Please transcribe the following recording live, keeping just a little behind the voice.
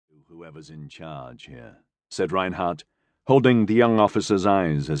"Whoever's in charge here," said Reinhardt, holding the young officer's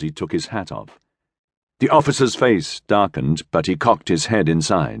eyes as he took his hat off. The officer's face darkened, but he cocked his head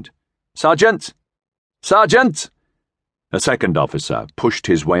inside. "Sergeant! Sergeant!" A second officer pushed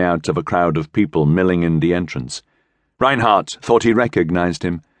his way out of a crowd of people milling in the entrance. Reinhardt thought he recognized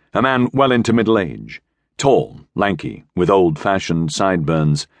him, a man well into middle age, tall, lanky, with old-fashioned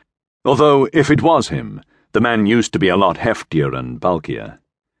sideburns. Although, if it was him, the man used to be a lot heftier and bulkier.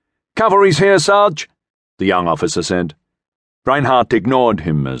 "Cavalry's here, Sarge," the young officer said. Reinhardt ignored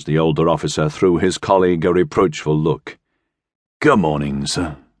him as the older officer threw his colleague a reproachful look. "Good morning,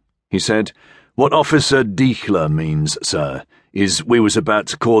 sir," he said. "What Officer Dichler means, sir, is we was about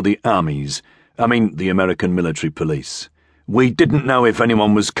to call the the American military police. We didn't know if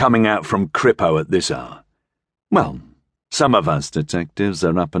anyone was coming out from Kripo at this hour." "Well, some of us detectives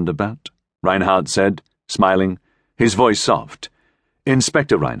are up and about," Reinhardt said, smiling, his voice soft.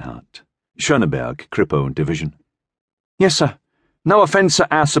 "Inspector Reinhardt, Schöneberg, Kripo Division." "Yes, sir. No offence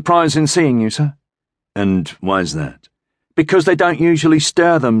at our surprise in seeing you, sir." "And why's that?" "Because they don't usually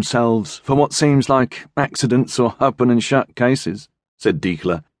stir themselves for what seems like accidents or open-and-shut cases," said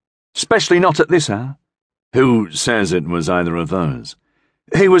Dichler. "Especially not at this hour." "Who says it was either of those?"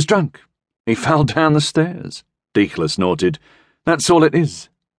 "He was drunk. He fell down the stairs," Dichler snorted. "That's all it is."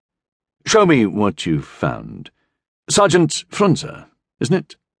 "Show me what you've found. Sergeant Frunze, isn't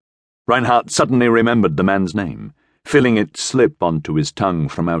it?" Reinhardt suddenly remembered the man's name, feeling it slip onto his tongue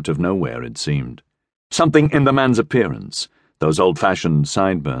from out of nowhere, it seemed. Something in the man's appearance, those old-fashioned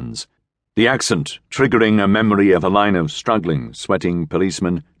sideburns, the accent triggering a memory of a line of struggling, sweating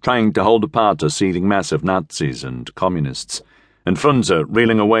policemen trying to hold apart a seething mass of Nazis and communists, and Frunze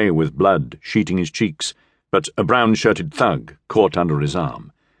reeling away with blood sheeting his cheeks, but a brown-shirted thug caught under his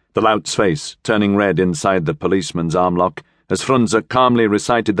arm, the lout's face turning red inside the policeman's armlock as Frunze calmly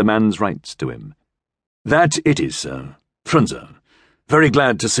recited the man's rights to him. "That it is, sir. Frunze. Very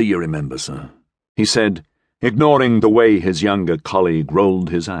glad to see you remember, sir," he said, ignoring the way his younger colleague rolled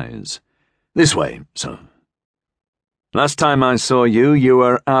his eyes. "This way, sir." "Last time I saw you, you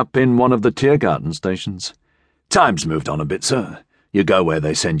were up in one of the Tiergarten stations." "Time's moved on a bit, sir. You go where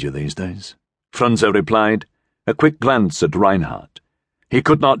they send you these days," Frunze replied, a quick glance at Reinhardt. He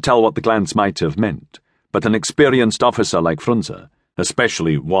could not tell what the glance might have meant, but an experienced officer like Frunze,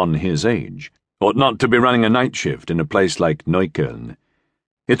 especially one his age, ought not to be running a night shift in a place like Neukölln.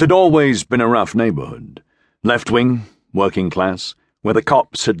 It had always been a rough neighborhood, left-wing, working class, where the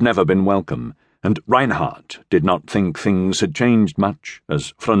cops had never been welcome, and Reinhardt did not think things had changed much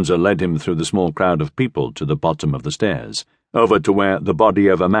as Frunze led him through the small crowd of people to the bottom of the stairs, over to where the body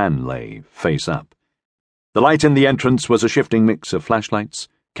of a man lay, face up. The light in the entrance was a shifting mix of flashlights,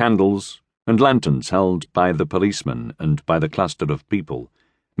 candles, and lanterns held by the policemen and by the cluster of people,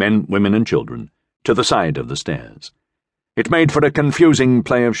 men, women, and children, to the side of the stairs. It made for a confusing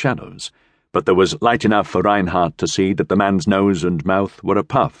play of shadows, but there was light enough for Reinhardt to see that the man's nose and mouth were a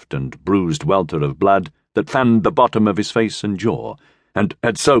puffed and bruised welter of blood that fanned the bottom of his face and jaw, and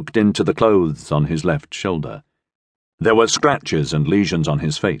had soaked into the clothes on his left shoulder. There were scratches and lesions on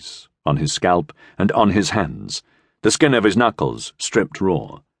his face, on his scalp, and on his hands, the skin of his knuckles stripped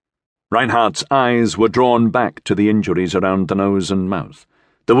raw. Reinhardt's eyes were drawn back to the injuries around the nose and mouth,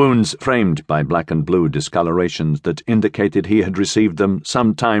 the wounds framed by black and blue discolorations that indicated he had received them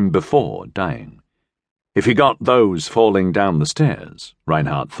some time before dying. If he got those falling down the stairs,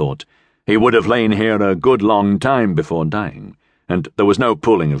 Reinhardt thought, he would have lain here a good long time before dying, and there was no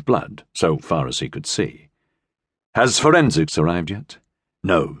pooling of blood, so far as he could see. "Has forensics arrived yet?"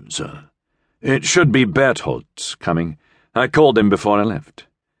 "No, sir." "It should be Berthold coming. I called him before I left.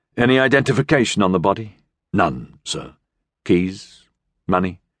 Any identification on the body?" "None, sir." "Keys?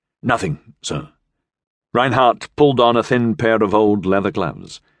 Money?" "Nothing, sir." Reinhardt pulled on a thin pair of old leather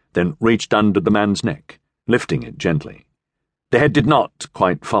gloves, then reached under the man's neck, lifting it gently. The head did not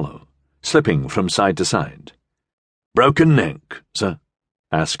quite follow, slipping from side to side. "Broken neck, sir?"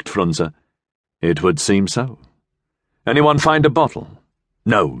 asked Frunze. "It would seem so." "Anyone find a bottle?"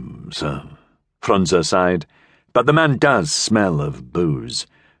 "No, sir." Frunze sighed. "But the man does smell of booze.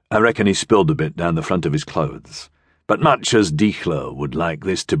 I reckon he spilled a bit down the front of his clothes. But much as Dichler would like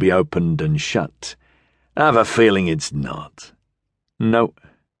this to be opened and shut, I have a feeling it's not." "No,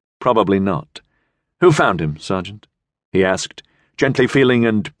 probably not. Who found him, Sergeant?" he asked, gently feeling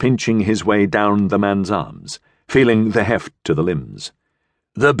and pinching his way down the man's arms, feeling the heft to the limbs.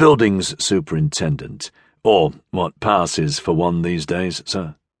 "The building's superintendent, or what passes for one these days,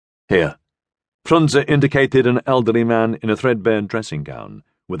 sir. Here." Frunze indicated an elderly man in a threadbare dressing gown,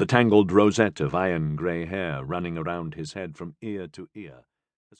 with a tangled rosette of iron grey hair running around his head from ear to ear.